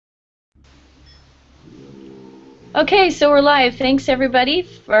Okay, so we're live. Thanks everybody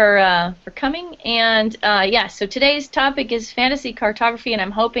for coming. And yeah, so today's topic is fantasy cartography, and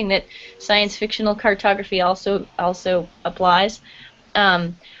I'm hoping that science fictional cartography also applies.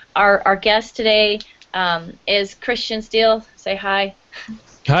 Um, our guest today is Christian Stiehl. Say hi.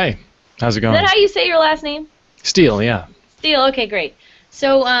 Hi, how's it Is that going? how you say your last name? Steel, yeah. Stiehl. Okay, great.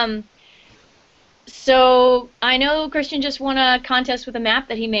 So so I know Christian just won a contest with a map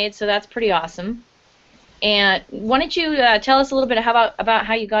that he made, so that's pretty awesome. And why don't you tell us a little bit about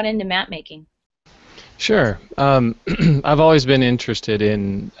how you got into map making? Sure. I've always been interested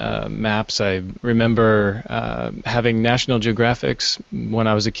in maps. I remember having National Geographics when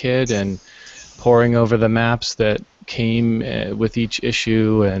I was a kid and poring over the maps that came with each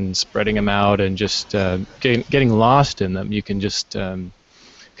issue and spreading them out and just getting lost in them. You can just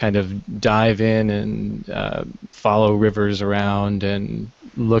kind of dive in and follow rivers around and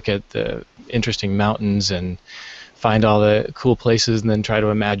look at the interesting mountains and find all the cool places and then try to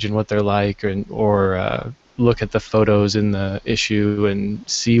imagine what they're like or look at the photos in the issue and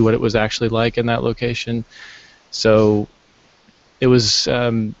see what it was actually like in that location. So it was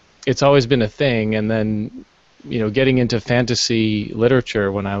it's always been a thing. And then getting into fantasy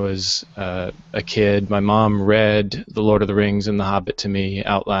literature when I was a kid, my mom read The Lord of the Rings and The Hobbit to me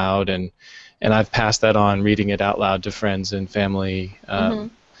out loud, and I've passed that on, reading it out loud to friends and family. Mm-hmm.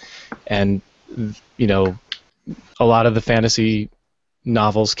 And you know a lot of the fantasy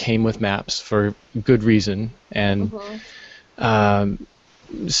novels came with maps for good reason, and Mm-hmm. um,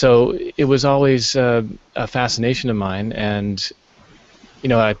 so it was always a fascination of mine. And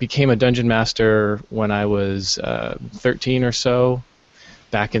I became a dungeon master when I was 13 or so,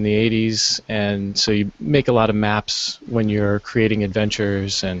 back in the 80s. And so you make a lot of maps when you're creating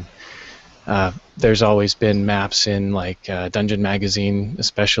adventures, and there's always been maps in like Dungeon Magazine,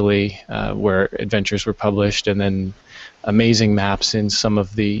 especially where adventures were published, and then amazing maps in some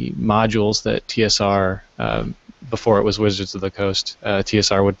of the modules that TSR, before it was Wizards of the Coast,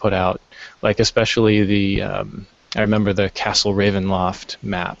 TSR would put out, like especially I remember the Castle Ravenloft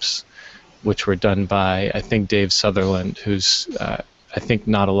maps, which were done by, I think, Dave Sutherland, who's I think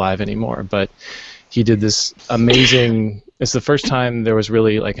not alive anymore, but he did this amazing. It's the first time there was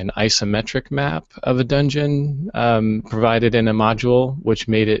really like an isometric map of a dungeon provided in a module, which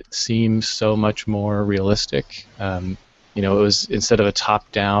made it seem so much more realistic. It was, instead of a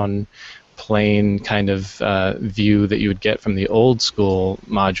top-down plain kind of view that you would get from the old school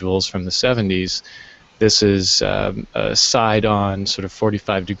modules from the 70s. This is a side-on sort of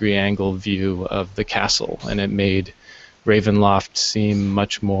 45-degree angle view of the castle, and it made Ravenloft seem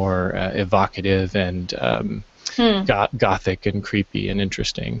much more evocative and Hmm. gothic and creepy and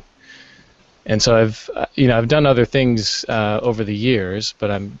interesting. And so I've done other things over the years,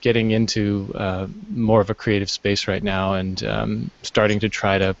 but I'm getting into more of a creative space right now, and starting to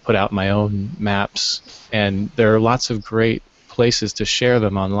try to put out my own maps. And there are lots of great places to share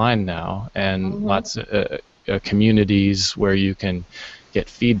them online now, and Mm-hmm. lots of communities where you can get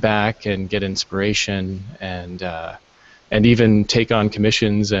feedback and get inspiration, and even take on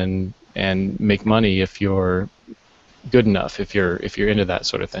commissions and make money if you're good enough, if you're into that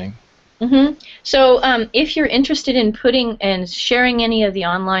sort of thing. Mm-hmm. So, if you're interested in putting and sharing any of the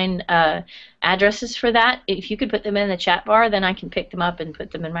online addresses for that, if you could put them in the chat bar, then I can pick them up and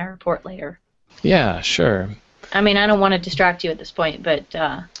put them in my report later. Yeah, sure. I mean, I don't want to distract you at this point, but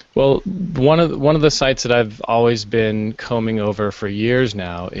Well, one of the sites that I've always been combing over for years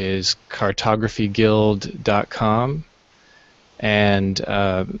now is cartographyguild.com, and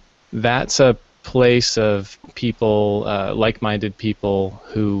that's a place of people, like-minded people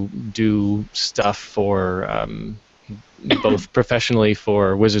who do stuff for both professionally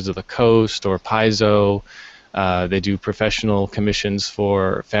for Wizards of the Coast or Paizo. They do professional commissions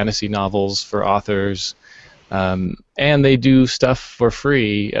for fantasy novels for authors. And they do stuff for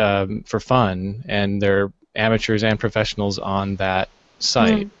free, for fun, and they're amateurs and professionals on that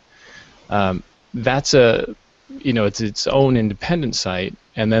site. mm, That's it's its own independent site.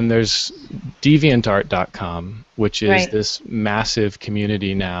 And then there's deviantart.com, which is right. this massive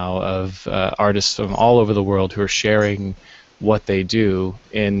community now of artists from all over the world who are sharing what they do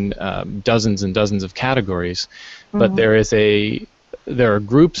in dozens and dozens of categories. But Mm-hmm. there are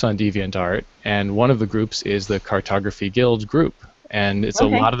groups on DeviantArt, and one of the groups is the Cartography Guild group, and it's a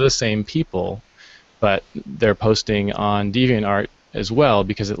Okay. lot of the same people, but they're posting on DeviantArt as well,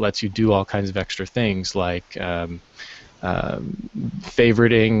 because it lets you do all kinds of extra things like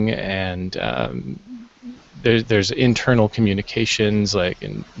favoriting, and there's internal communications like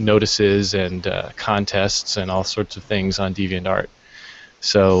and notices and contests and all sorts of things on DeviantArt.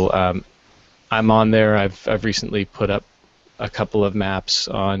 So I'm on there. I've recently put up a couple of maps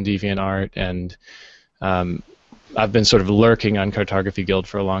on DeviantArt, and I've been sort of lurking on Cartography Guild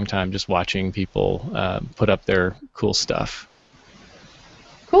for a long time, just watching people put up their cool stuff.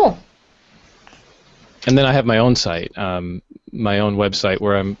 Cool. And then I have my own site, my own website,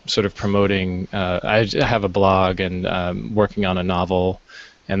 where I'm sort of promoting. I have a blog and working on a novel,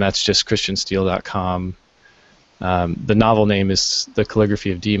 and that's just christianstiehl.com. The novel name is The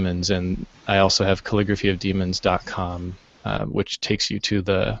Calligraphy of Demons, and I also have calligraphyofdemons.com, which takes you to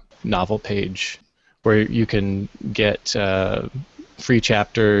the novel page, where you can get free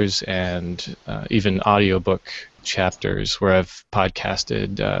chapters and even audiobook chapters, where I've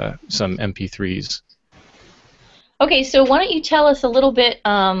podcasted some MP3s. Okay, so why don't you tell us a little bit?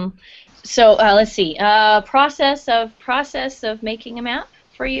 Let's see. Process of making a map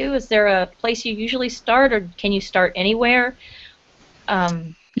for you. Is there a place you usually start, or can you start anywhere?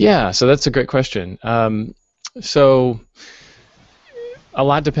 Yeah, so that's a great question. So a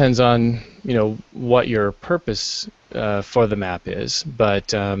lot depends on what your purpose for the map is,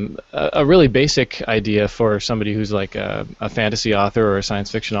 but a really basic idea for somebody who's like a fantasy author or a science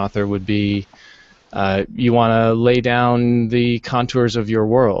fiction author would be you want to lay down the contours of your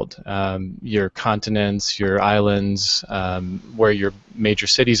world, your continents, your islands, where your major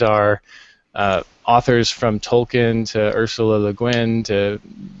cities are. Authors from Tolkien to Ursula Le Guin to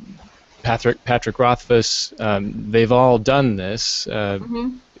Patrick Rothfuss, they've all done this.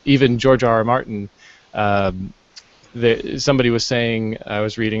 Even George R. R. Martin. Somebody was saying, I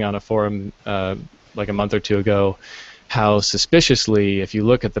was reading on a forum like a month or two ago, how suspiciously, if you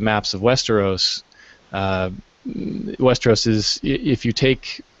look at the maps of Westeros, Westeros is, if you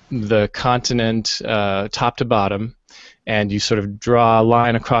take the continent top to bottom and you sort of draw a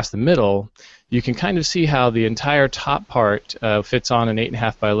line across the middle, you can kind of see how the entire top part fits on an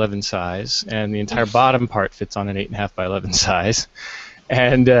 8.5 by 11 size, and the entire bottom part fits on an 8.5 by 11 size.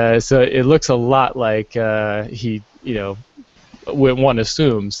 And so it looks a lot like one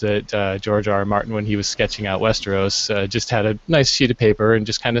assumes that George R. R. Martin, when he was sketching out Westeros, just had a nice sheet of paper and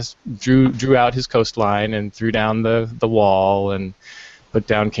just kind of drew out his coastline and threw down the wall and put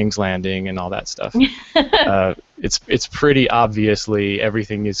down King's Landing and all that stuff. It's pretty obviously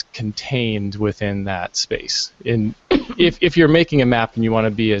everything is contained within that space. If you're making a map and you want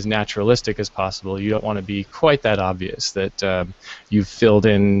to be as naturalistic as possible, you don't want to be quite that obvious that you've filled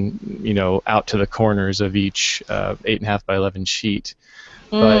in, out to the corners of each 8.5 by 11 sheet.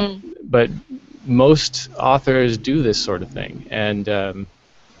 But most authors do this sort of thing, and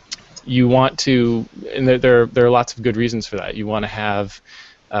you want to, and there are lots of good reasons for that. You want to have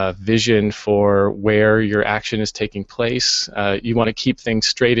a vision for where your action is taking place. You want to keep things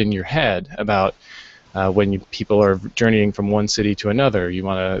straight in your head about when people are journeying from one city to another. You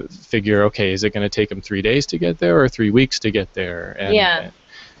want to figure, okay, is it going to take them 3 days to get there or 3 weeks to get there? And,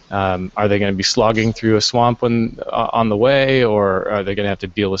 are they going to be slogging through a swamp on the way, or are they going to have to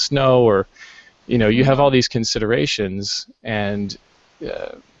deal with snow? Or, you have all these considerations, and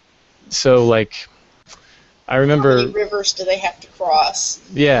so, like, I remember. How many rivers do they have to cross?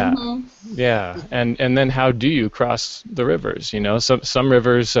 Yeah, yeah, and then how do you cross the rivers? Some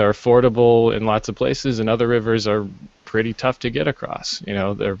rivers are fordable in lots of places, and other rivers are pretty tough to get across.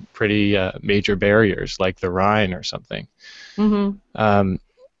 They're pretty major barriers, like the Rhine or something.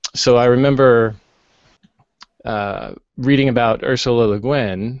 So I remember reading about Ursula Le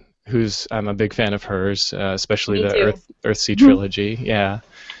Guin, I'm a big fan of hers, especially the Earthsea trilogy. Yeah.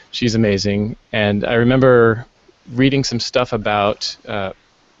 She's amazing, and I remember reading some stuff about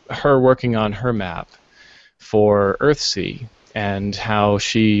her working on her map for Earthsea, and how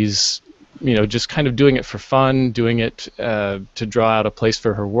she's, just kind of doing it for fun, doing it to draw out a place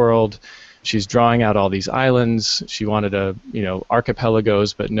for her world. She's drawing out all these islands. She wanted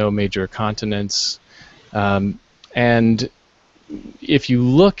archipelagos, but no major continents. And if you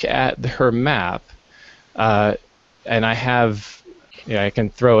look at her map, and I have. Yeah, I can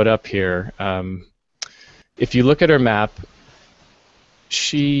throw it up here. If you look at her map,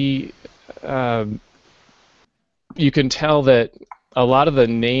 you can tell that a lot of the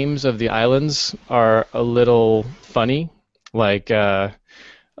names of the islands are a little funny. Like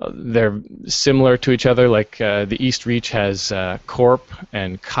they're similar to each other. Like the East Reach has Corp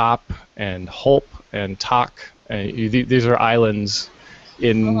and Cop and Holp and Tok. These are islands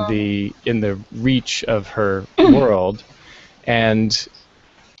in the reach of her world. And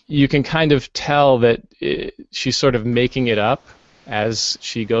you can kind of tell that she's sort of making it up as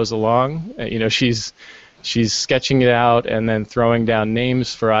she goes along. She's she's sketching it out and then throwing down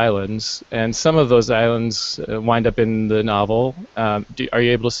names for islands, and some of those islands wind up in the novel. Are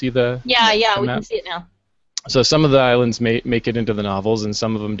you able to see the Yeah, we map? can see it now. So some of the islands make it into the novels, and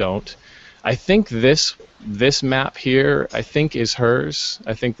some of them don't. I think this map here, I think, is hers.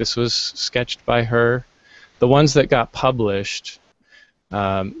 I think this was sketched by her. The ones that got published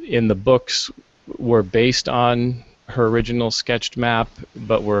in the books were based on her original sketched map,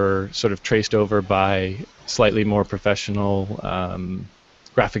 but were sort of traced over by slightly more professional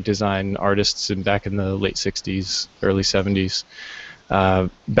graphic design artists back in the late 60s, early 70s,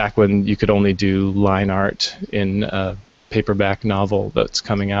 back when you could only do line art in a paperback novel that's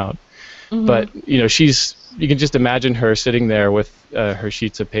coming out. Mm-hmm. But you can just imagine her sitting there with her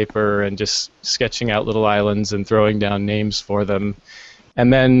sheets of paper and just sketching out little islands and throwing down names for them.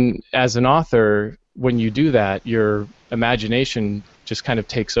 And then as an author, when you do that, your imagination just kind of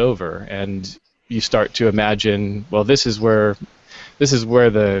takes over, and you start to imagine, well, this is where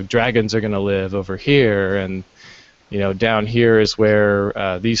the dragons are going to live over here, and down here is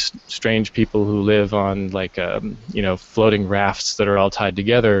where these strange people who live on like floating rafts that are all tied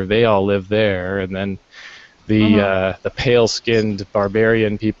together, they all live there, and then the pale-skinned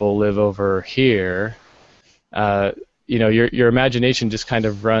barbarian people live over here. Your imagination just kind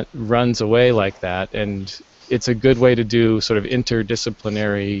of runs away like that, and it's a good way to do sort of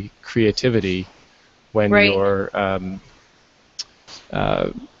interdisciplinary creativity when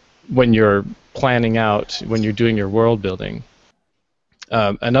you're planning out, when you're doing your world building.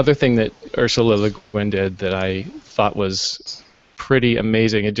 Another thing that Ursula Le Guin did that I thought was pretty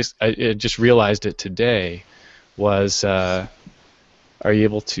amazing, I just realized it today, was are you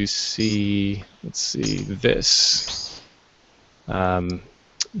able to see? Let's see this. The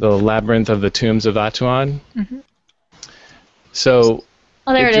Labyrinth of the Tombs of Atuan. Mm-hmm. So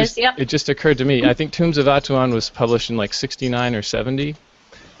there it is. Yep. It just occurred to me. I think Tombs of Atuan was published in like 69 or 70.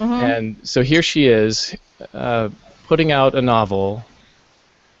 Mm-hmm. And so here she is putting out a novel,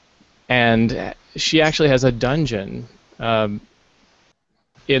 and she actually has a dungeon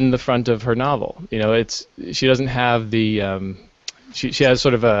in the front of her novel. She doesn't have the she has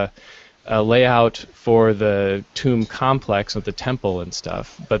sort of a layout for the tomb complex with the temple and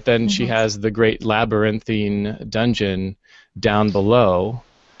stuff, but then she has the great labyrinthine dungeon down below,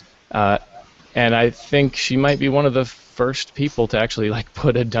 and I think she might be one of the first people to actually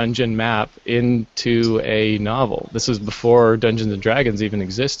put a dungeon map into a novel. This was before Dungeons and Dragons even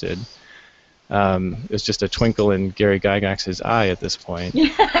existed. It's just a twinkle in Gary Gygax's eye at this point.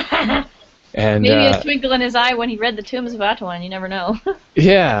 And maybe a twinkle in his eye when he read the Tombs of Atuan. You never know.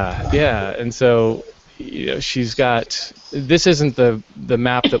 Yeah. And so, she's got. This isn't the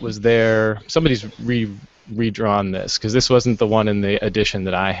map that was there. Somebody's redrawn this, because this wasn't the one in the edition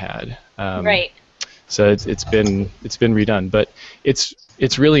that I had. Right. So it's been redone, but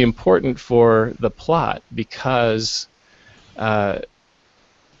it's really important for the plot, because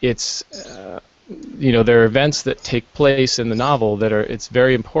it's. There are events that take place in the novel it's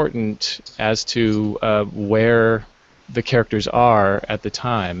very important as to where the characters are at the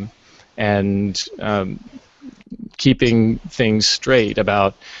time, and keeping things straight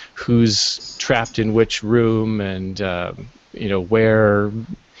about who's trapped in which room, and where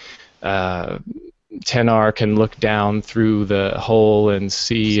Tenar can look down through the hole and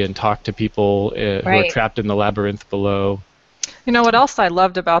see and talk to people who are trapped in the labyrinth below. What else I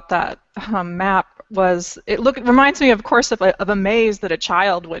loved about that map was it reminds me, of course, of a maze that a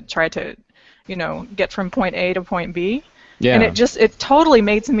child would try to, get from point A to point B. Yeah. And it totally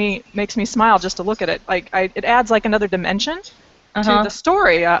makes me smile just to look at it. It adds another dimension to the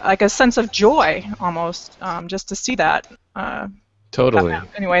story, like a sense of joy almost, just to see that. Totally.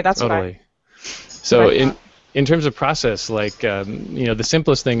 Anyway, that's totally. So in terms of process, the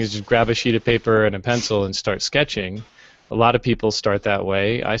simplest thing is just grab a sheet of paper and a pencil and start sketching. A lot of people start that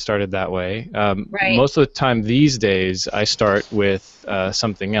way. I started that way. Most of the time these days, I start with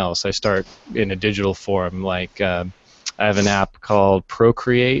something else. I start in a digital form. I have an app called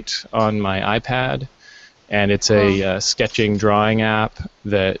Procreate on my iPad, and it's a sketching drawing app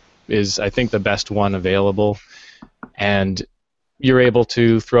that is, I think, the best one available. And you're able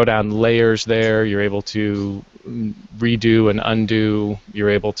to throw down layers there. You're able to redo and undo. You're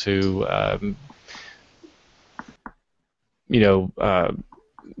able to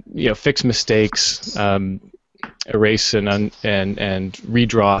fix mistakes, erase and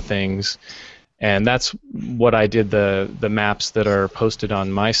redraw things, and that's what I did. The maps that are posted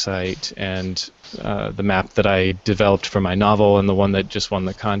on my site, and the map that I developed for my novel, and the one that just won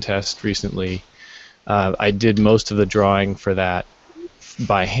the contest recently, I did most of the drawing for that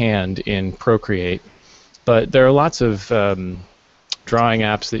by hand in Procreate, But there are lots of drawing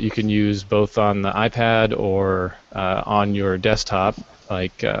apps that you can use both on the iPad or on your desktop.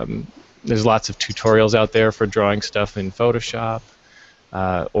 Like there's lots of tutorials out there for drawing stuff in Photoshop,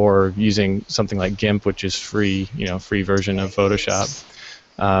 or using something like GIMP, which is free, free version of Photoshop.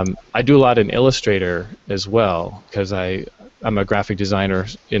 I do a lot in Illustrator as well because I'm a graphic designer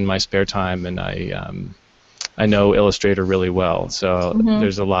in my spare time, and I know Illustrator really well. So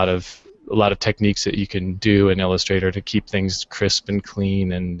there's a lot of techniques that you can do in Illustrator to keep things crisp and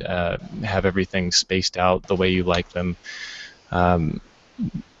clean and have everything spaced out the way you like them.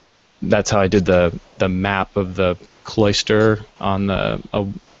 That's how I did the map of the cloister on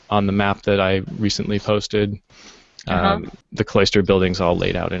the map that I recently posted. The cloister building's all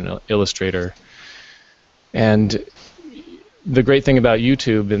laid out in Illustrator. And the great thing about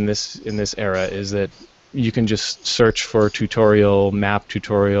YouTube in this era is that you can just search for map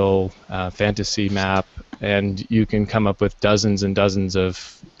tutorial, fantasy map, and you can come up with dozens and dozens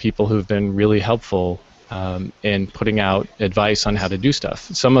of people who've been really helpful in putting out advice on how to do stuff.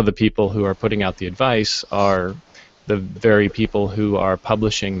 Some of the people who are putting out the advice are the very people who are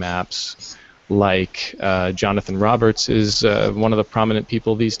publishing maps, like Jonathan Roberts is one of the prominent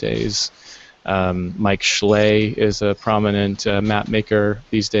people these days. Mike Schley is a prominent map maker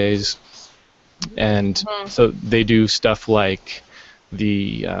these days. And so they do stuff like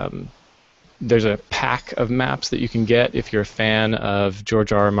there's a pack of maps that you can get if you're a fan of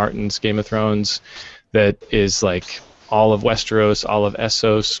George R.R. Martin's Game of Thrones that is like all of Westeros, all of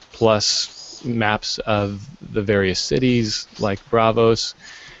Essos, plus maps of the various cities like Bravos.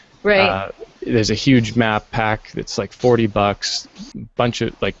 Right. There's a huge map pack that's like $40, bunch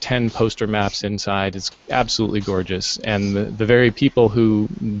of like 10 poster maps inside. It's absolutely gorgeous, and the very people who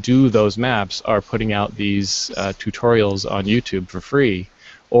do those maps are putting out these tutorials on YouTube for free,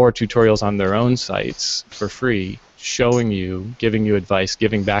 or tutorials on their own sites for free, showing you, giving you advice,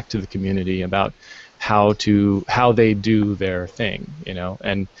 giving back to the community about how they do their thing,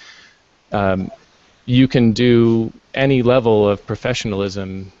 and you can do any level of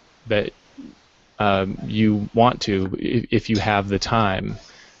professionalism that you want to if you have the time.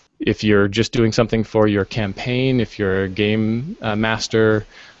 If you're just doing something for your campaign, if you're a game master,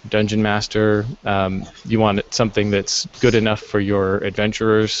 dungeon master, you want something that's good enough for your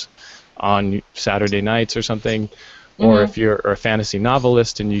adventurers on Saturday nights or something, or if you're a fantasy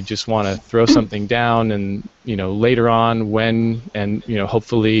novelist and you just want to throw something down and later on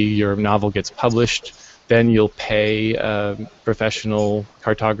hopefully your novel gets published, then you'll pay a professional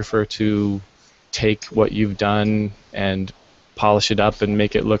cartographer to take what you've done and polish it up and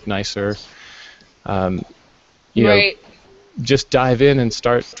make it look nicer. Right. Just dive in and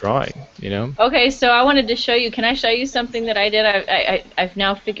start drawing. Okay, so I wanted to show you. Can I show you something that I did? I've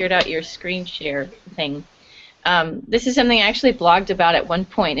now figured out your screen share thing. This is something I actually blogged about at one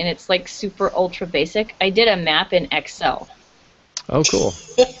point, and it's like super ultra basic. I did a map in Excel. Oh, cool.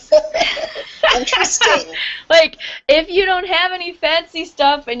 Interesting. Like, if you don't have any fancy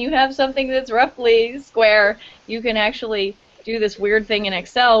stuff and you have something that's roughly square, you can actually do this weird thing in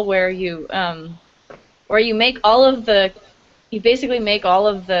Excel where you make you basically make all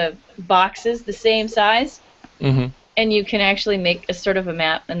of the boxes the same size, and you can actually make a sort of a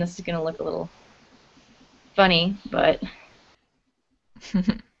map. And this is going to look a little funny, but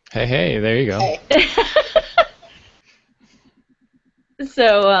hey, there you go. Hey.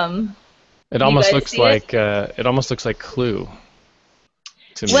 So it almost looks like Clue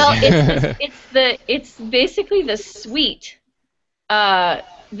to me. Well, it's basically the suite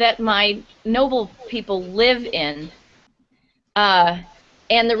that my noble people live in, and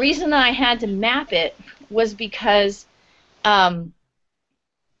the reason that I had to map it was because, as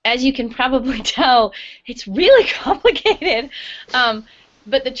you can probably tell, it's really complicated.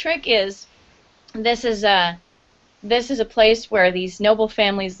 But the trick is, this is a place where these noble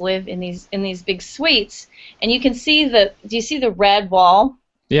families live in these big suites, and you can see do you see the red wall?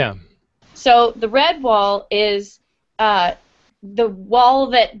 Yeah. So the red wall is the wall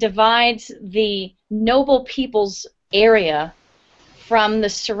that divides the noble people's area from the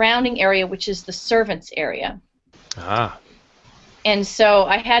surrounding area, which is the servants' area. Ah. And so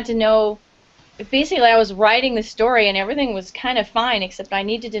I had to know, basically I was writing the story and everything was kind of fine, except I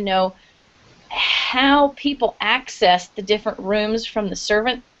needed to know how people access the different rooms from the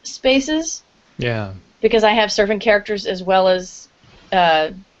servant spaces. Yeah. Because I have servant characters as well as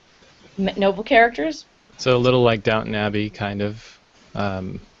noble characters. So a little like Downton Abbey, kind of.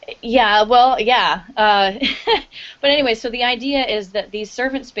 Yeah, well, yeah. But anyway, so the idea is that these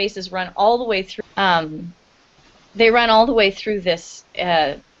servant spaces run all the way through. They run all the way through this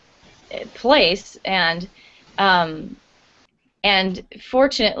place, and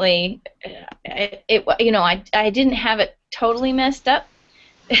fortunately, I didn't have it totally messed up,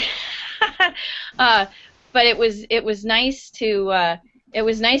 but it was nice to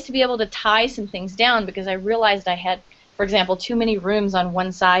be able to tie some things down, because I realized I had, for example, too many rooms on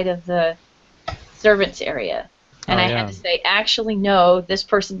one side of the servants area, and I had to say, actually, no, this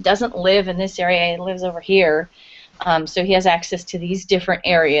person doesn't live in this area; he lives over here, so he has access to these different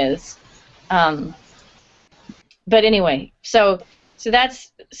areas. But anyway, so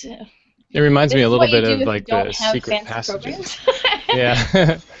that's. It reminds me a little bit of like the secret passages.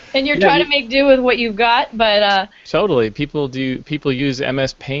 Yeah. And you're trying to make do with what you've got, but totally. People use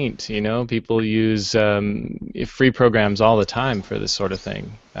MS Paint. People use free programs all the time for this sort of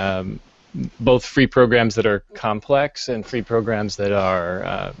thing. Both free programs that are complex and free programs that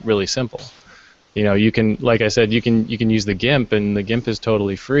are really simple. You can, like I said, you can use the GIMP, and the GIMP is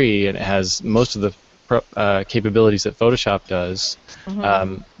totally free, and it has most of the capabilities that Photoshop does.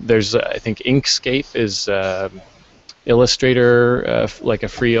 Mm-hmm. There's, I think, Inkscape is Illustrator, like a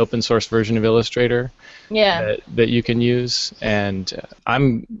free open source version of Illustrator. Yeah. That you can use, and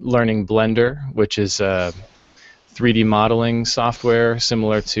I'm learning Blender, which is 3D modeling software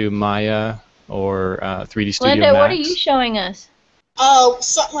similar to Maya or 3D Studio Linda, Max. what are you showing us? Oh,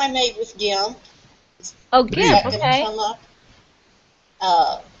 something I made with GIMP. Oh, GIMP, okay. Come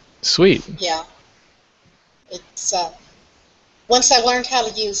up. Sweet. Yeah. It's once I learned how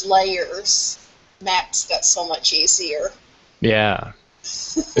to use layers, maps got so much easier. Yeah.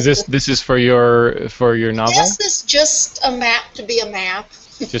 This is for your novel? This is just a map to be a map.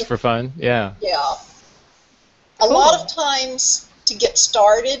 Just for fun? Yeah. Yeah. A lot of times to get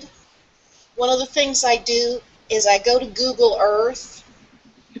started, one of the things I do is I go to Google Earth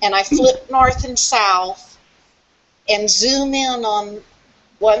and I flip north and south and zoom in on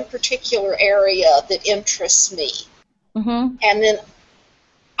one particular area that interests me. Mm-hmm. And then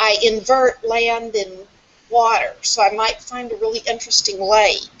I invert land and water. So I might find a really interesting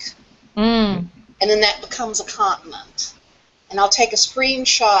lake. Mm. And then that becomes a continent. And I'll take a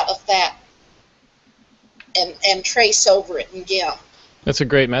screenshot of that and trace over it in GIMP. That's a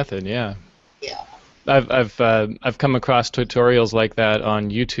great method, yeah. Yeah. I've come across tutorials like that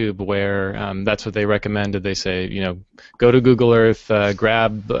on YouTube where that's what they recommended. They say, go to Google Earth,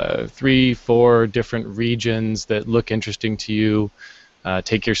 grab 3-4 different regions that look interesting to you,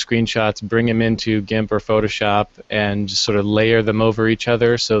 take your screenshots, bring them into GIMP or Photoshop, and just sort of layer them over each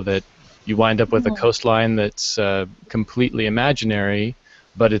other so that you wind up with a coastline that's completely imaginary,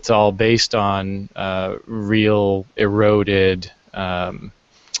 but it's all based on real eroded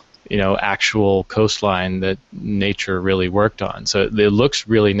actual coastline that nature really worked on. So it looks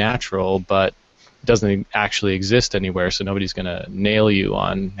really natural, but doesn't actually exist anywhere, so nobody's going to nail you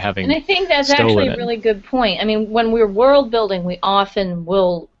on having stolen it. And I think that's actually a really good point. I mean, when we're world building, we often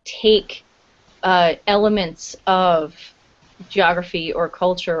will take elements of geography or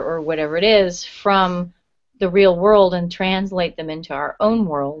culture or whatever it is from the real world and translate them into our own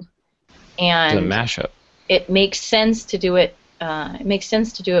world. And the mashup. It makes sense to do it. It makes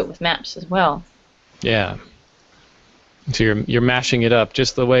sense to do it with maps as well. Yeah. So you're mashing it up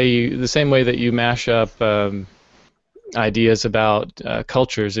just the same way that you mash up ideas about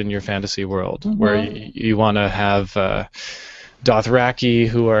cultures in your fantasy world, where you want to have Dothraki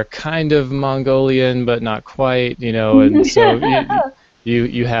who are kind of Mongolian but not quite, and so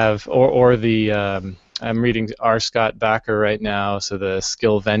you have or the I'm reading R. Scott Bakker right now, so the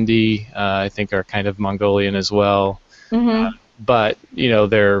Skilvendi I think are kind of Mongolian as well. Mm-hmm. But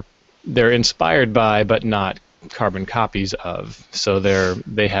they're inspired by, but not carbon copies of. So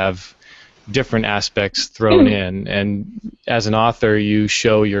they have different aspects thrown in, and as an author, you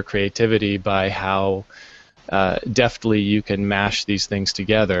show your creativity by how deftly you can mash these things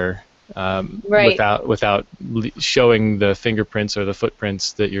together without showing the fingerprints or the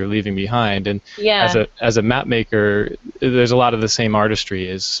footprints that you're leaving behind. And as a map maker, there's a lot of the same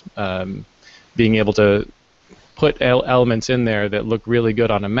artistry as being able to put elements in there that look really good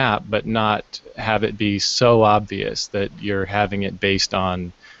on a map, but not have it be so obvious that you're having it based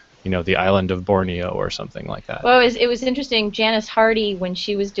on, the island of Borneo or something like that. Well, it was interesting. Janice Hardy, when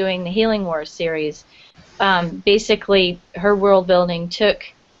she was doing the Healing Wars series, basically her world building took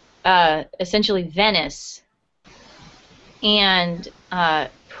essentially Venice and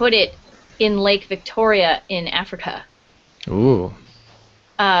put it in Lake Victoria in Africa. Ooh.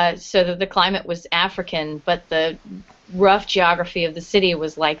 So that the climate was African, but the rough geography of the city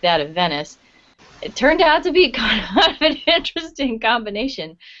was like that of Venice. It turned out to be kind of an interesting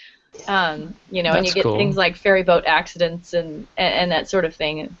combination. And you get cool. things like ferry boat accidents and that sort of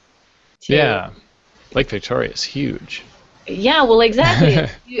thing. to. Yeah, Lake Victoria is huge. Yeah, well, exactly.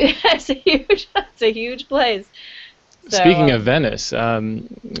 It's a huge place. So, Speaking of Venice,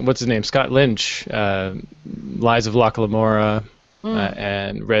 what's his name? Scott Lynch, Lies of Locke Lamora,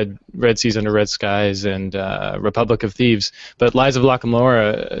 and Red Seas Under Red Skies, and Republic of Thieves. But Lies of Locke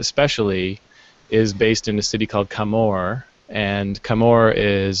Lamora especially is based in a city called Camor, and Camor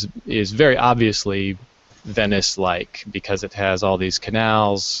is very obviously Venice-like because it has all these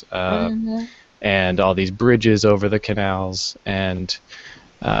canals and all these bridges over the canals, and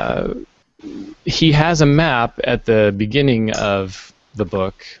he has a map at the beginning of the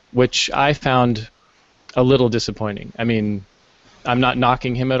book, which I found a little disappointing. I mean, I'm not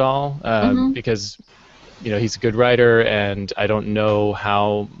knocking him at all because he's a good writer, and I don't know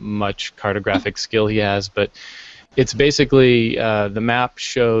how much cartographic skill he has, but it's basically the map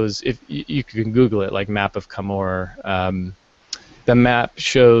shows, if you can Google it, like map of Camor. The map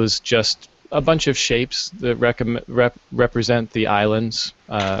shows just a bunch of shapes that represent the islands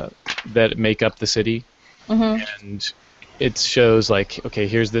that make up the city, and it shows like, okay,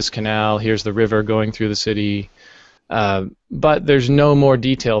 here's this canal, here's the river going through the city, but there's no more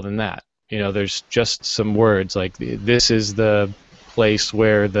detail than that. There's just some words like, this is the place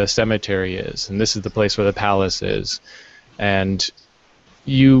where the cemetery is, and this is the place where the palace is, and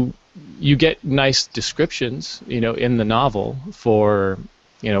you get nice descriptions, in the novel for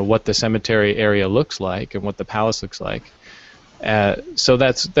what the cemetery area looks like and what the palace looks like. So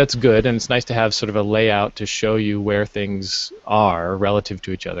that's good, and it's nice to have sort of a layout to show you where things are relative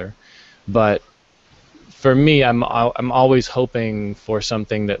to each other. But for me, I'm always hoping for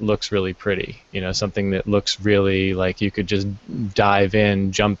something that looks really pretty. Something that looks really like you could just dive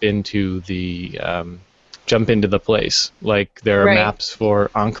in, jump into the place. Like there are maps for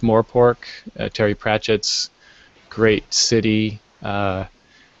Ankh-Morpork, Terry Pratchett's great city.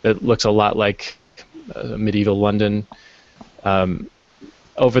 That looks a lot like medieval London.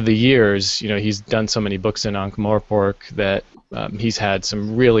 Over the years, he's done so many books in Ankh-Morpork that he's had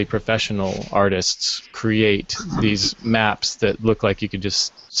some really professional artists create these maps that look like you could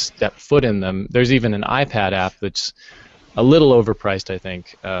just step foot in them. There's even an iPad app that's a little overpriced, I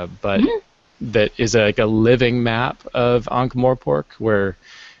think, but that is like a living map of Ankh-Morpork, where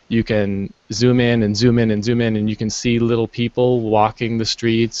you can zoom in and zoom in and zoom in, and you can see little people walking the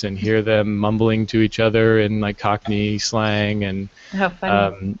streets and hear them mumbling to each other in like Cockney slang. And how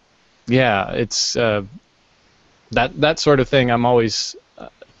funny. Yeah, it's that sort of thing. I'm always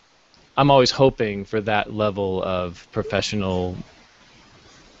hoping for that level of professional,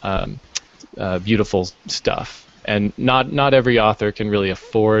 beautiful stuff, and not every author can really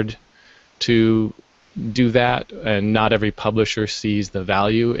afford to do that, and not every publisher sees the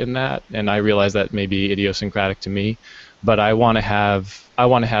value in that, and I realize that may be idiosyncratic to me, but I want to have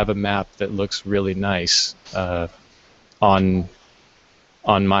a map that looks really nice on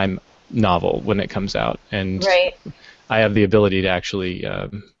my novel when it comes out, and I have the ability to actually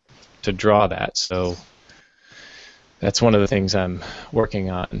to draw that, so that's one of the things I'm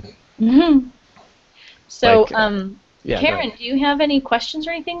working on. So, Karen, do you have any questions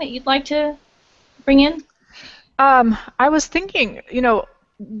or anything that you'd like to bring in? I was thinking,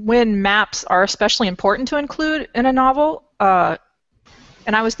 when maps are especially important to include in a novel, and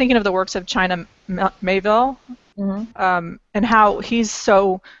I was thinking of the works of China Miéville, and how he's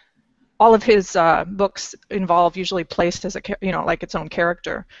all of his books involve usually placed as like its own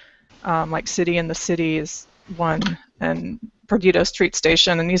character, like City in the City is one, and Perdido Street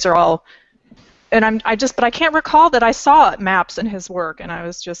Station, and these are all, and but I can't recall that I saw maps in his work, and I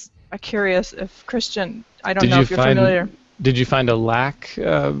was just curious if Christian, I don't know if you're familiar. Did you find a lack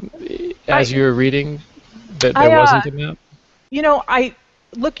as you were reading that there wasn't a map?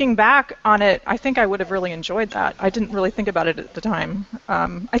 Looking back on it, I think I would have really enjoyed that. I didn't really think about it at the time.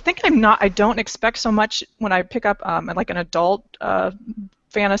 I think I don't expect so much when I pick up like an adult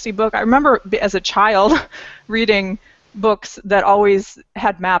fantasy book. I remember as a child reading books that always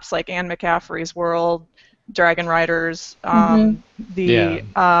had maps, like Anne McCaffrey's World, Dragon Riders,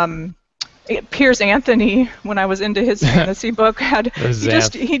 Piers Anthony, when I was into his fantasy book,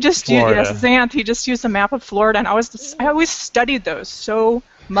 he just used a map of Florida, and I always studied those so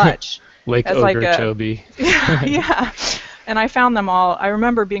much. Lake Okeechobee. Yeah, and I found them all. I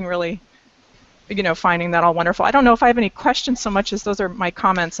remember being really, finding that all wonderful. I don't know if I have any questions so much as those are my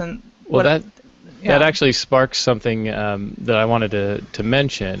comments. And that actually sparks something that I wanted to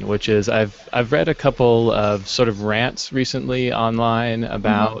mention, which is I've read a couple of sort of rants recently online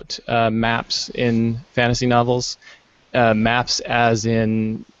about maps in fantasy novels. Maps as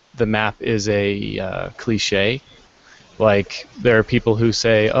in the map is a cliche, Like, there are people who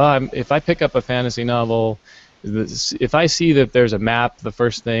say, oh, if I pick up a fantasy novel, if I see that there's a map, the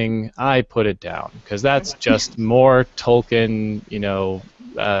first thing, I put it down, because that's just more Tolkien,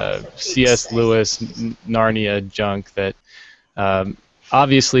 C.S. Lewis, Narnia junk that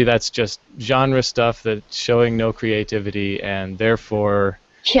obviously that's just genre stuff that's showing no creativity, and therefore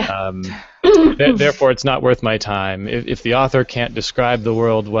therefore it's not worth my time. If the author can't describe the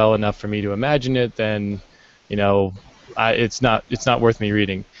world well enough for me to imagine it, then it's not worth me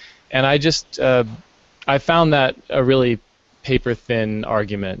reading. And I found that a really paper-thin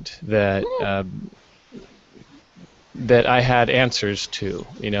argument that that I had answers to.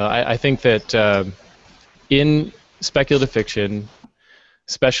 I think that in speculative fiction,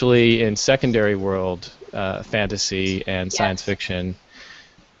 especially in secondary world fantasy and science fiction,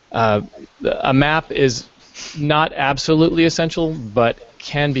 a map is not absolutely essential, but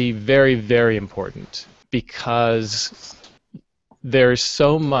can be very, very important, because there's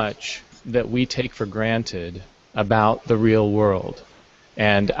so much that we take for granted about the real world,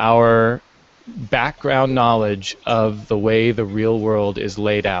 and our background knowledge of the way the real world is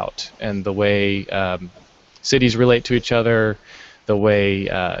laid out, and the way cities relate to each other, the way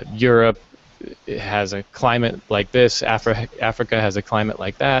Europe has a climate like this, Africa has a climate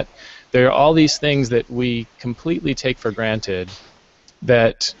like that. There are all these things that we completely take for granted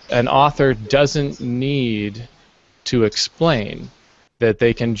that an author doesn't need to explain, that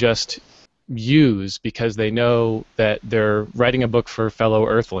they can just use because they know that they're writing a book for fellow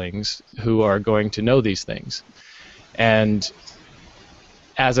Earthlings who are going to know these things. And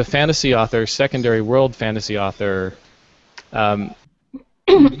as a fantasy author, secondary world fantasy author,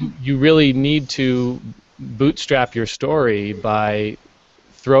 you really need to bootstrap your story by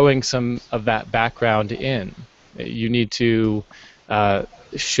throwing some of that background in. You need to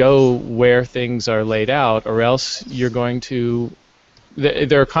show where things are laid out, or else you're going to...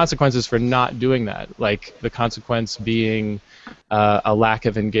 There are consequences for not doing that, like the consequence being a lack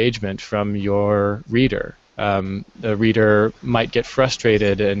of engagement from your reader. The reader might get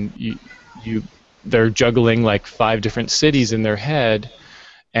frustrated, and they're juggling like 5 different cities in their head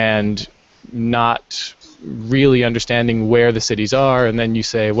and not really understanding where the cities are, and then you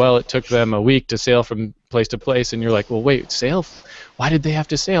say, well, it took them a week to sail from place to place, and you're like, well, wait, sail? Why did they have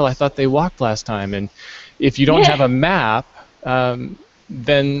to sail? I thought they walked last time. And if you don't have a map,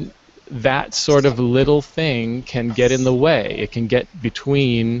 then that sort of little thing can get in the way. It can get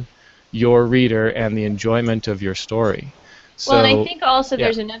between your reader and the enjoyment of your story. So, well, and I think also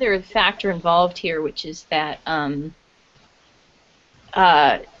there's another factor involved here, which is that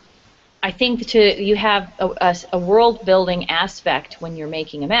I think you have a world-building aspect when you're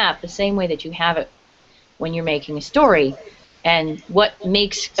making a map, the same way that you have it when you're making a story. And what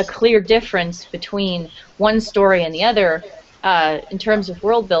makes a clear difference between one story and the other, in terms of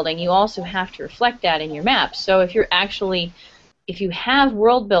world building, you also have to reflect that in your map. So if you have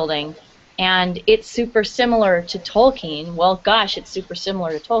world building and it's super similar to Tolkien, well, gosh, it's super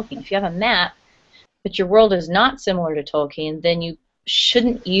similar to Tolkien. If you have a map, but your world is not similar to Tolkien, then you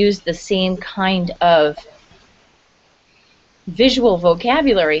shouldn't use the same kind of visual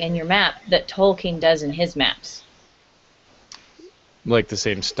vocabulary in your map that Tolkien does in his maps. Like the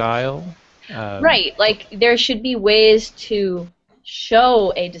same style? Right, like there should be ways to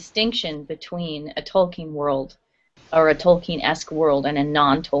show a distinction between a Tolkien world or a Tolkien-esque world and a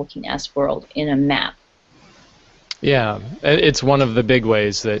non-Tolkien-esque world in a map. Yeah, it's one of the big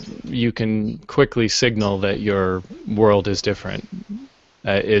ways that you can quickly signal that your world is different.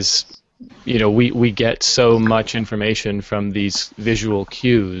 We get so much information from these visual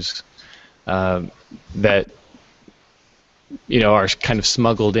cues that are kind of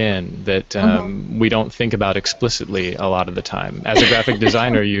smuggled in, that we don't think about explicitly a lot of the time. As a graphic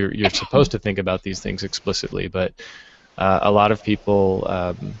designer, you're supposed to think about these things explicitly, but a lot of people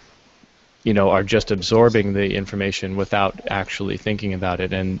are just absorbing the information without actually thinking about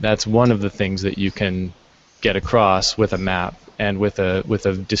it, and that's one of the things that you can get across with a map and with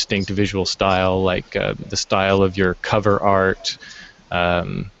a distinct visual style, like the style of your cover art,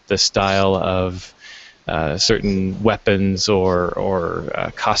 the style of certain weapons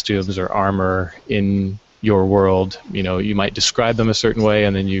or costumes or armor in your world. You might describe them a certain way,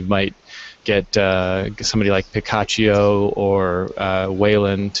 and then you might get somebody like Picasso or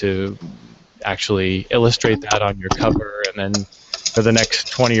Wayland to actually illustrate that on your cover, and then for the next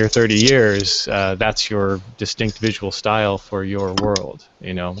 20 or 30 years, that's your distinct visual style for your world.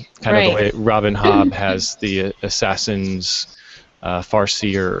 Kind of the way Robin Hobb has the Assassin's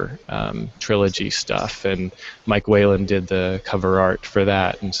Farseer trilogy stuff, and Mike Wayland did the cover art for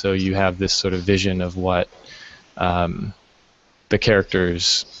that, and so you have this sort of vision of what the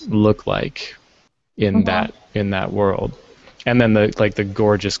characters look like in that world. And then the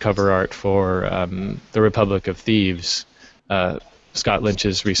gorgeous cover art for The Republic of Thieves, Scott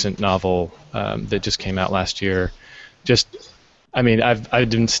Lynch's recent novel that just came out last year. I mean, I've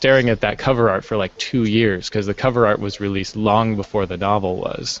been staring at that cover art for like 2 years, because the cover art was released long before the novel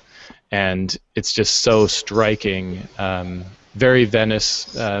was, and it's just so striking. Very Venice,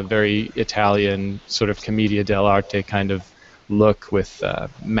 very Italian, sort of commedia dell'arte kind of look, with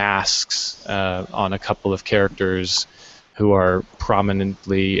masks on a couple of characters who are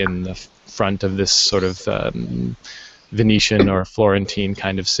prominently in the front of this sort of Venetian or Florentine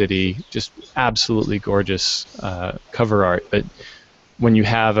kind of city. Just absolutely gorgeous cover art. But when you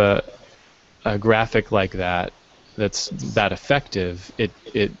have a graphic like that, that's that effective,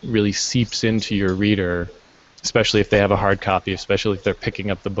 it really seeps into your reader, especially if they have a hard copy, especially if they're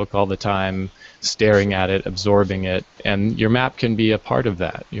picking up the book all the time, staring at it, absorbing it. And your map can be a part of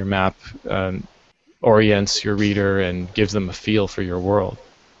that. Your map orients your reader and gives them a feel for your world.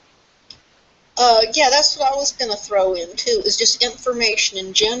 Yeah, that's what I was going to throw in too, is just information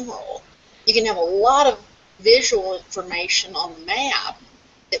in general. You can have a lot of visual information on the map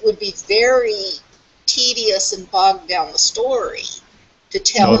that would be very tedious and bog down the story to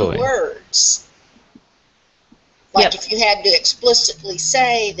tell in words. Like if you had to explicitly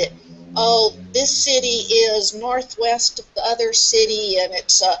say that, oh, this city is northwest of the other city and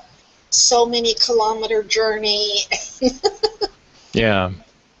it's a so many kilometer journey. Yeah.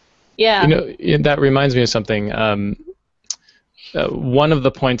 Yeah. You know, that reminds me of something. One of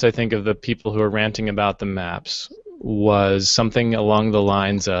the points, I think, of the people who are ranting about the maps was something along the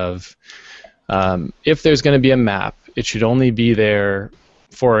lines of, if there's going to be a map, it should only be there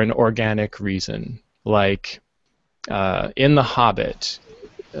for an organic reason. Like, in The Hobbit,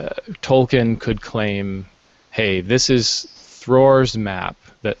 Tolkien could claim, hey, this is Thror's map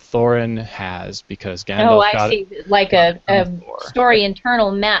that Thorin has because Gandalf got it. Oh, I see. Like a story internal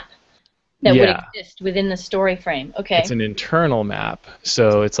map that would exist within the story frame. Okay. It's an internal map.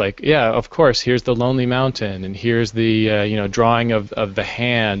 So it's like, yeah, of course, here's the Lonely Mountain, and here's the drawing of the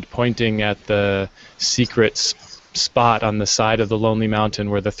hand pointing at the secret spot on the side of the Lonely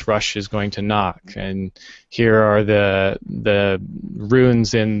Mountain where the thrush is going to knock, and here are the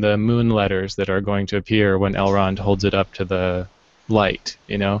runes in the moon letters that are going to appear when Elrond holds it up to the light,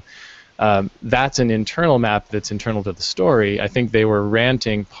 that's an internal map that's internal to the story. I think they were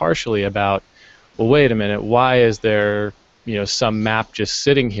ranting partially about, well, wait a minute, why is there some map just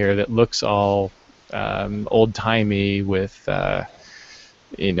sitting here that looks all old-timey with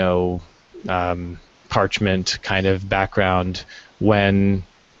parchment kind of background when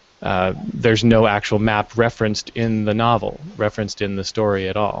there's no actual map referenced in the novel, referenced in the story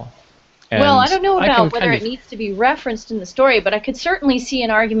at all. And well, I don't know about whether it needs to be referenced in the story, but I could certainly see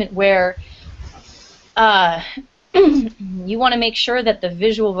an argument where you want to make sure that the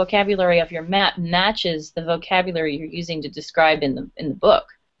visual vocabulary of your map matches the vocabulary you're using to describe in the book.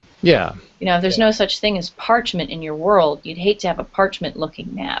 Yeah. If there's no such thing as parchment in your world, you'd hate to have a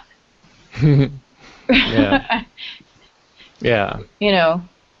parchment-looking map. Yeah. Yeah.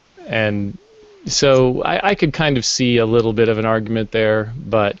 And so I could kind of see a little bit of an argument there,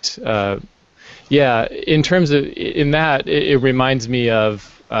 but in terms of that, it reminds me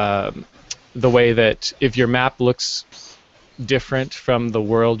of the way that if your map looks different from the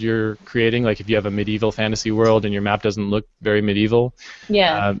world you're creating, like if you have a medieval fantasy world and your map doesn't look very medieval,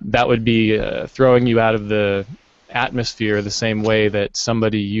 that would be throwing you out of the atmosphere the same way that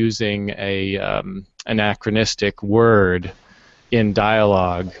somebody using an anachronistic word in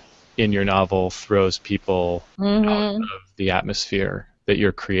dialogue in your novel throws people out of the atmosphere that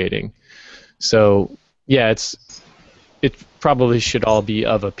you're creating. So it probably should all be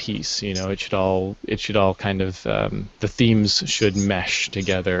of a piece. It should all kind of the themes should mesh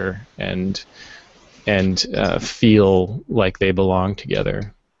together and feel like they belong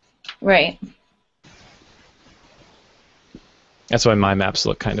together. Right. That's why my maps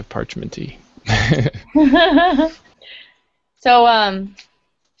look kind of parchmenty. So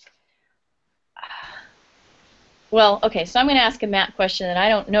well, okay, so I'm going to ask a map question, and I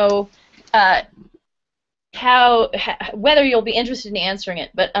don't know whether you'll be interested in answering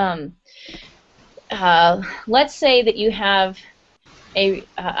it, but let's say that you have I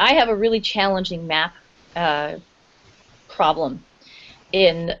have a really challenging map problem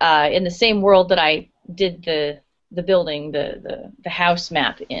in the same world that I did the building, the house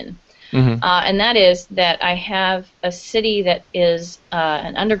map in. And that is that I have a city that is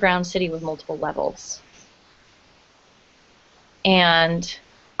an underground city with multiple levels. And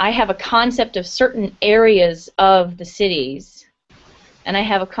I have a concept of certain areas of the cities and I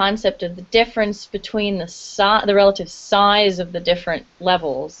have a concept of the difference between the relative size of the different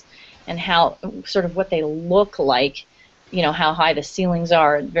levels and how sort of what they look like, you know, how high the ceilings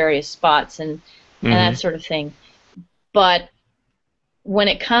are at various spots and that sort of thing. But when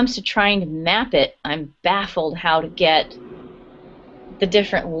it comes to trying to map it, I'm baffled how to get the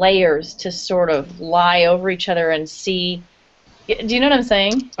different layers to sort of lie over each other and see. Do you know what I'm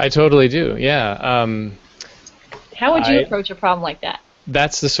saying? I totally do, yeah. How would you approach a problem like that?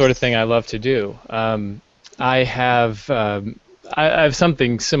 That's the sort of thing I love to do. I have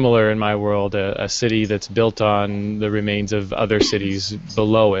something similar in my world, a city that's built on the remains of other cities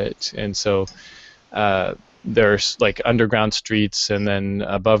below it, and so there's like underground streets and then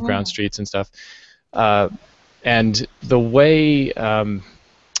above ground streets and stuff. And the way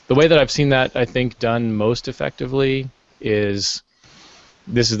that I've seen that, I think, done most effectively is,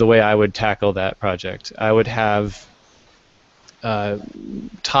 this is the way I would tackle that project. I would have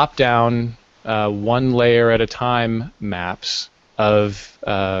top-down, one layer at a time maps of,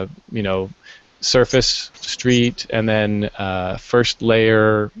 you know, surface, street, and then first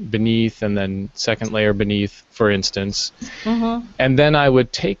layer beneath, and then second layer beneath, for instance. And then I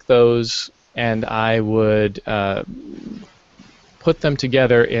would take those and I would put them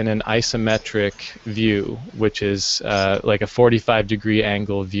together in an isometric view, which is like a 45-degree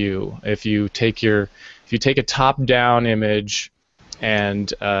angle view. If you take a top-down image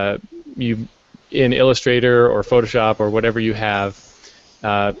and you, in Illustrator or Photoshop or whatever you have,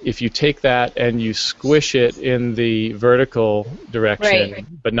 if you take that and you squish it in the vertical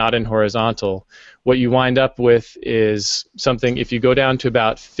direction, but not in horizontal, what you wind up with is something, if you go down to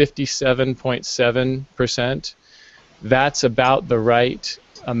about 57.7%, that's about the right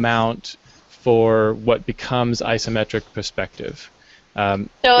amount for what becomes isometric perspective. So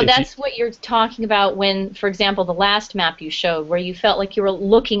that's what you're talking about when, for example, the last map you showed, where you felt like you were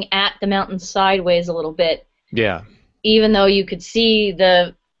looking at the mountain sideways a little bit. Yeah. Even though you could see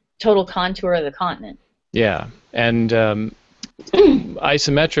the total contour of the continent. Yeah, and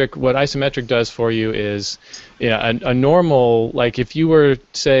isometric. What isometric does for you is, a normal, like if you were,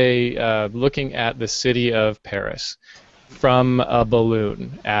 say, looking at the city of Paris from a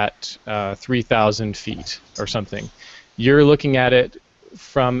balloon at 3,000 feet or something, you're looking at it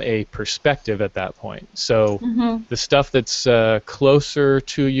from a perspective at that point. So the stuff that's closer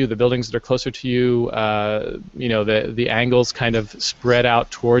to you, the buildings that are closer to you, the angles kind of spread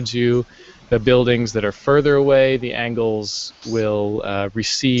out towards you. The buildings that are further away, the angles will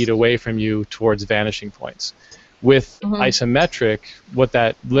recede away from you towards vanishing points. With isometric, what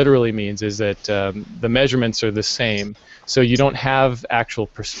that literally means is that the measurements are the same. So you don't have actual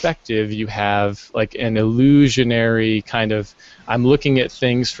perspective, you have like an illusionary kind of, I'm looking at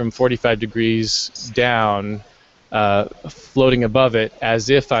things from 45 degrees down, floating above it, as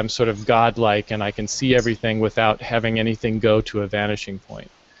if I'm sort of godlike and I can see everything without having anything go to a vanishing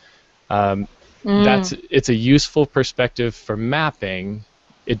point. It's a useful perspective for mapping.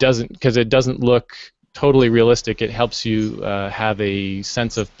 Because it doesn't look totally realistic. It helps you have a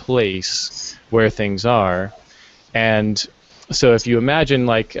sense of place where things are. And so if you imagine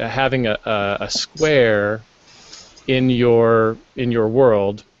like having a square in your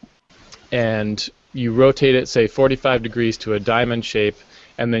world, and you rotate it, say 45 degrees to a diamond shape,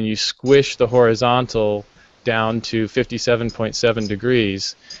 and then you squish the horizontal down to 57.7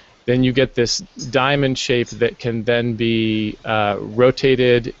 degrees, then you get this diamond shape that can then be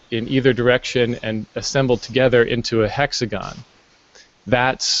rotated in either direction and assembled together into a hexagon.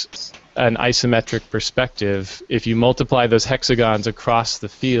 That's an isometric perspective. If you multiply those hexagons across the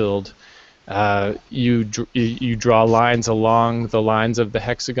field, you draw lines along the lines of the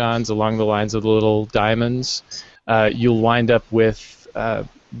hexagons, along the lines of the little diamonds. You'll wind up with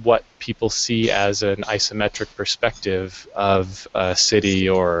what people see as an isometric perspective of a city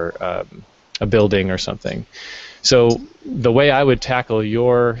or a building or something. So the way I would tackle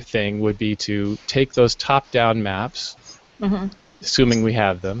your thing would be to take those top-down maps, assuming we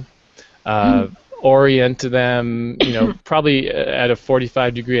have them, orient them, probably at a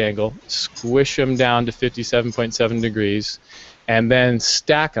 45-degree angle, squish them down to 57.7 degrees, and then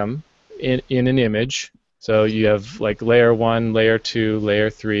stack them in an image. So you have like layer 1, layer 2,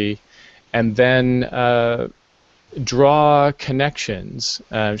 layer 3, and then draw connections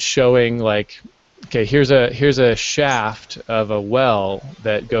showing like, okay, here's a shaft of a well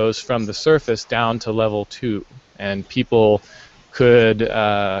that goes from the surface down to level 2, and people could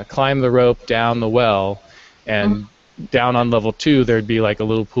climb the rope down the well, and down on level 2 there'd be like a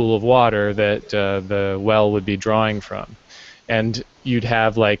little pool of water that the well would be drawing from. And you'd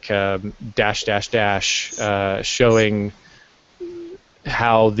have like dash dash dash showing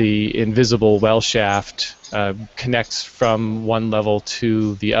how the invisible well shaft connects from one level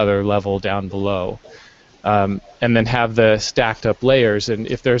to the other level down below. And then have the stacked up layers. And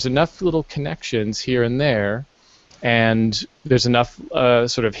if there's enough little connections here and there, and there's enough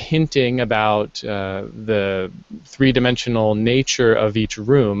sort of hinting about the three-dimensional nature of each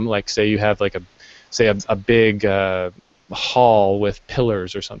room, like say you have like a big hall with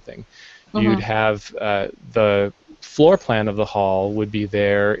pillars or something, you'd have the floor plan of the hall would be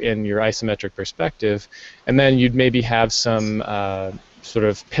there in your isometric perspective, and then you'd maybe have some sort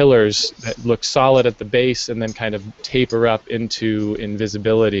of pillars that look solid at the base and then kind of taper up into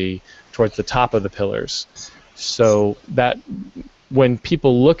invisibility towards the top of the pillars. So that when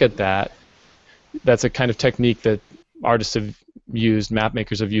people look at that, that's a kind of technique that artists have used, map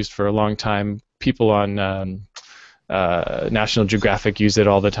makers have used for a long time. People on National Geographic use it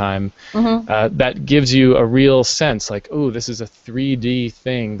all the time. That gives you a real sense, like, oh, this is a 3D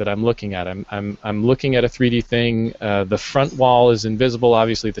thing that I'm looking at. I'm looking at a 3D thing. The front wall is invisible,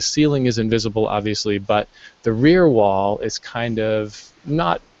 obviously. The ceiling is invisible, obviously, but the rear wall is kind of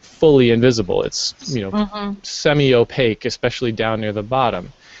not fully invisible. It's semi-opaque, especially down near the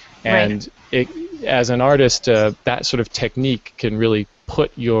bottom. And as an artist, that sort of technique can really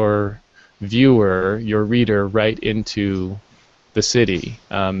put your viewer, your reader, right into the city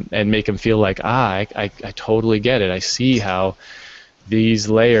and make them feel like, I totally get it. I see how these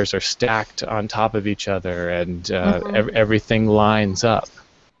layers are stacked on top of each other, and everything lines up.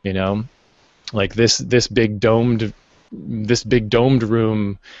 You know, like this big domed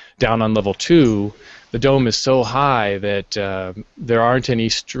room down on level 2. The dome is so high that there aren't any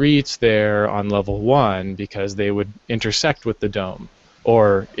streets there on level 1 because they would intersect with the dome.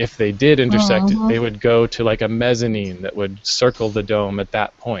 Or if they did intersect it, they would go to like a mezzanine that would circle the dome at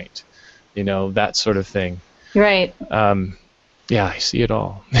that point. You know, that sort of thing. Right. Yeah, I see it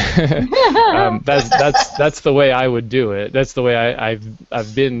all. That's the way I would do it. That's the way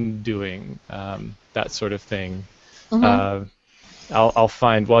I've been doing that sort of thing. I'll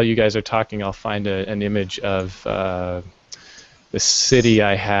find, while you guys are talking, I'll find an image of the city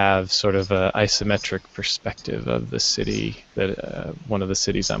I have, sort of an isometric perspective of the city, that one of the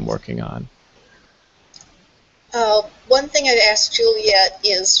cities I'm working on. One thing I'd ask Juliet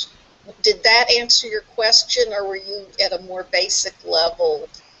is, did that answer your question, or were you at a more basic level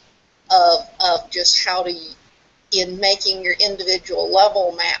of just how to, in making your individual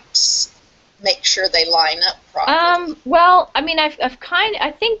level maps, make sure they line up properly? Well, I mean, I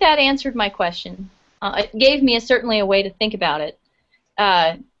think that answered my question. It gave me certainly a way to think about it.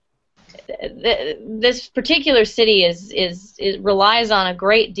 This particular city relies on a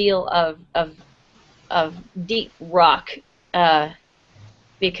great deal of deep rock,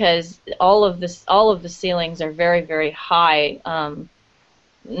 because all of the ceilings are very, very high.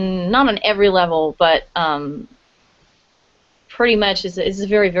 Not on every level, but pretty much is a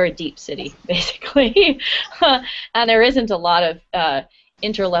very, very deep city, basically. And there isn't a lot of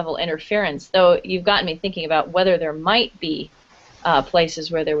interlevel interference, though you've gotten me thinking about whether there might be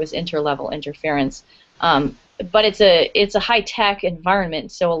places where there was interlevel interference. But it's a high-tech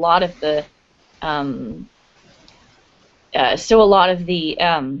environment, so a lot of the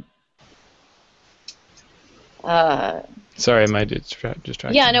Sorry, am I distracted?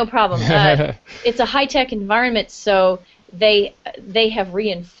 Yeah, no problem. It's a high-tech environment, so they have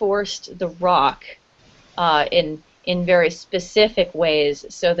reinforced the rock in very specific ways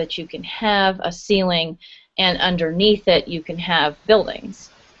so that you can have a ceiling, and underneath it you can have buildings.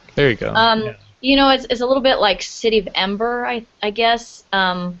 There you go. Yeah. You know, it's a little bit like City of Ember, I guess,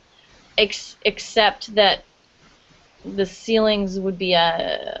 except that the ceilings would be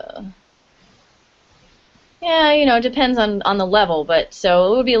yeah, you know, it depends on the level, but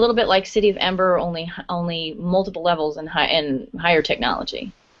so it would be a little bit like City of Ember, only multiple levels and higher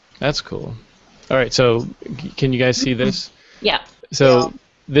technology. That's cool. All right, so can you guys see this? Yeah. So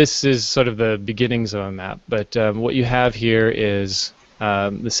this is sort of the beginnings of a map, but what you have here is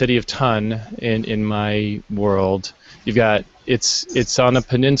the city of Tun in my world. You've got it's on a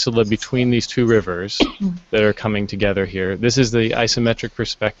peninsula between these two rivers that are coming together here. This is the isometric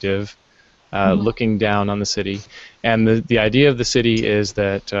perspective, looking down on the city, and the idea of the city is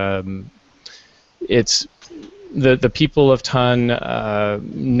that it's the people of Tun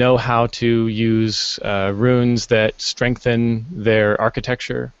know how to use runes that strengthen their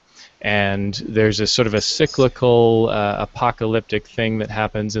architecture, and there's a sort of a cyclical apocalyptic thing that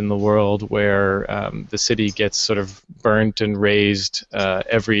happens in the world where the city gets sort of burnt and razed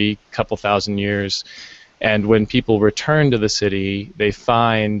every couple thousand years, and when people return to the city, they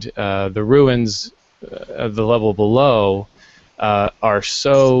find the ruins of the level below are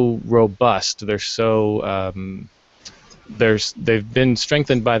so robust. They're so they've been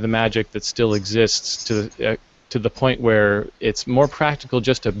strengthened by the magic that still exists to the point where it's more practical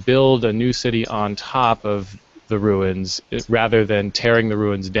just to build a new city on top of the ruins rather than tearing the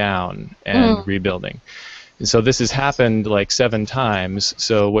ruins down and rebuilding. And so this has happened like 7 times.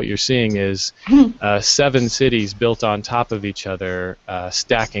 So what you're seeing is 7 cities built on top of each other,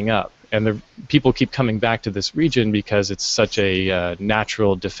 stacking up. And the people keep coming back to this region because it's such a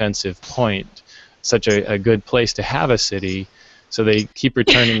natural defensive point, such a good place to have a city. So they keep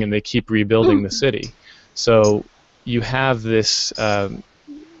returning and they keep rebuilding the city. So you have this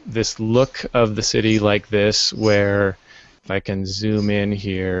this look of the city like this, where if I can zoom in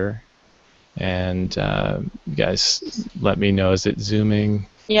here, and you guys let me know, is it zooming?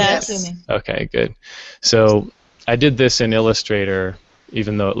 Yeah, Yes. it's zooming. Okay, good. So I did this in Illustrator,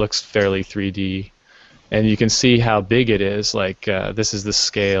 even though it looks fairly 3D, and you can see how big it is. Like this is the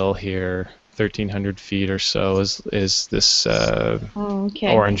scale here. 1,300 feet or so is this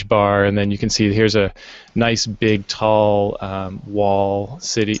orange bar, and then you can see here's a nice big tall wall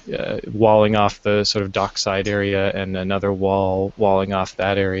city walling off the sort of dockside area, and another wall walling off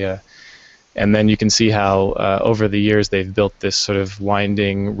that area. And then you can see how over the years they've built this sort of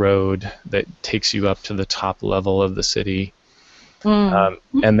winding road that takes you up to the top level of the city.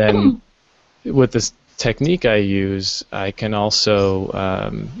 And then with this technique I use, I can also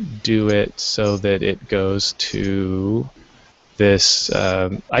do it so that it goes to this.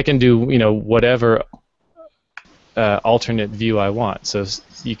 I can do whatever alternate view I want. So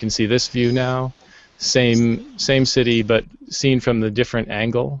you can see this view now, same city, but seen from the different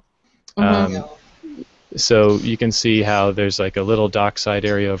angle. So you can see how there's like a little dockside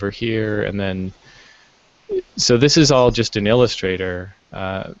area over here, and then so this is all just in Illustrator,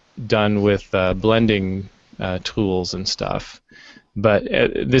 done with blending tools and stuff. But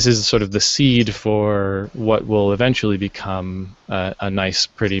this is sort of the seed for what will eventually become a nice,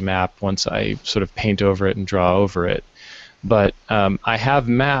 pretty map once I sort of paint over it and draw over it. But I have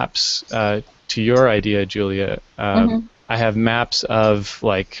maps, to your idea, Julia. I have maps of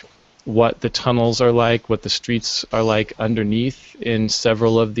like what the tunnels are like, what the streets are like underneath in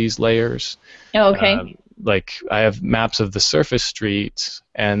several of these layers. Oh, okay. Like I have maps of the surface streets,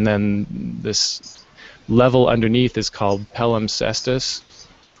 and then this level underneath is called palimpsestus,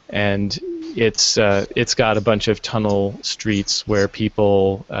 and it's got a bunch of tunnel streets where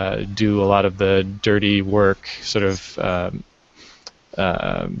people do a lot of the dirty work, sort of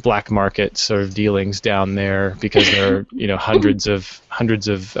black market sort of dealings down there, because there are hundreds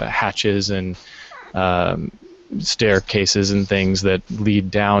of hatches and staircases and things that lead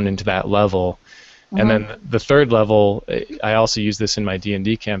down into that level. And then the third level, I also use this in my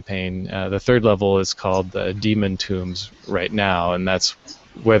D&D campaign. The third level is called Demon Tombs right now, and that's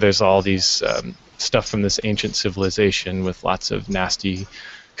where there's all these stuff from this ancient civilization with lots of nasty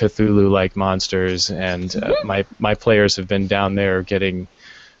Cthulhu-like monsters, and my players have been down there getting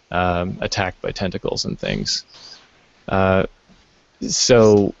attacked by tentacles and things.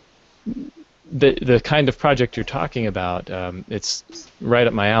 So the kind of project you're talking about, it's right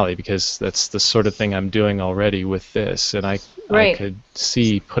up my alley, because that's the sort of thing I'm doing already with this, and I could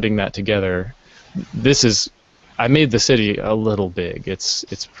see putting that together. I made the city a little big. It's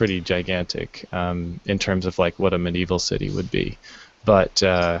pretty gigantic in terms of like what a medieval city would be, but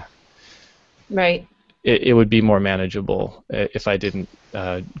it would be more manageable if I didn't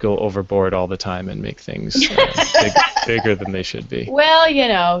go overboard all the time and make things bigger than they should be.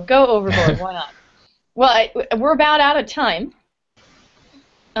 Well, go overboard. Why not? Well, we're about out of time.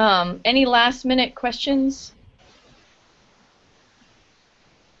 Any last-minute questions?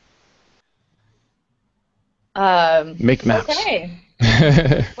 Make maps. Okay.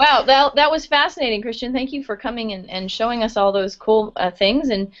 Wow, that was fascinating, Christian. Thank you for coming and showing us all those cool things,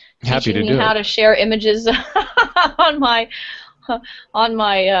 and teaching me how to share images on my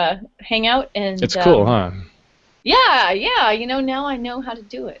Hangout. And it's cool, huh? Yeah. Now I know how to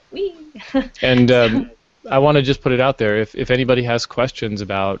do it. Whee! And I want to just put it out there. If anybody has questions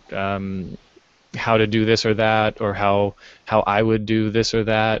about how to do this or that, or how I would do this or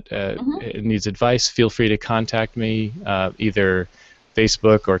that, it needs advice, feel free to contact me, either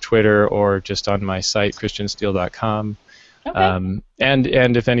Facebook or Twitter, or just on my site, christianstiehl.com. Okay.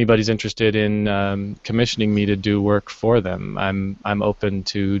 And if anybody's interested in commissioning me to do work for them, I'm open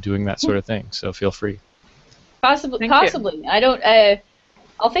to doing that sort of thing. So feel free. Possibly. I'll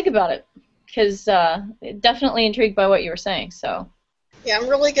think about it, because definitely intrigued by what you were saying. So. Yeah, I'm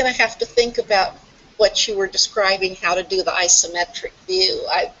really going to have to think about what you were describing, how to do the isometric view.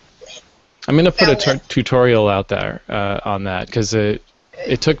 I'm going to put a tutorial out there on that, because it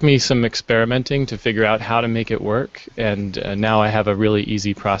took me some experimenting to figure out how to make it work, and now I have a really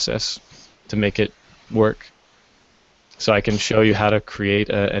easy process to make it work. So I can show you how to create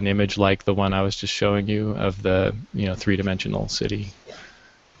an image like the one I was just showing you of the three-dimensional city.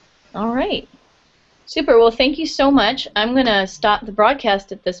 All right. Super. Well, thank you so much. I'm going to stop the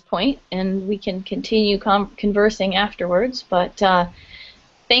broadcast at this point, and we can continue conversing afterwards. But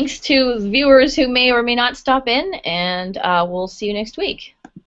thanks to viewers who may or may not stop in, and we'll see you next week.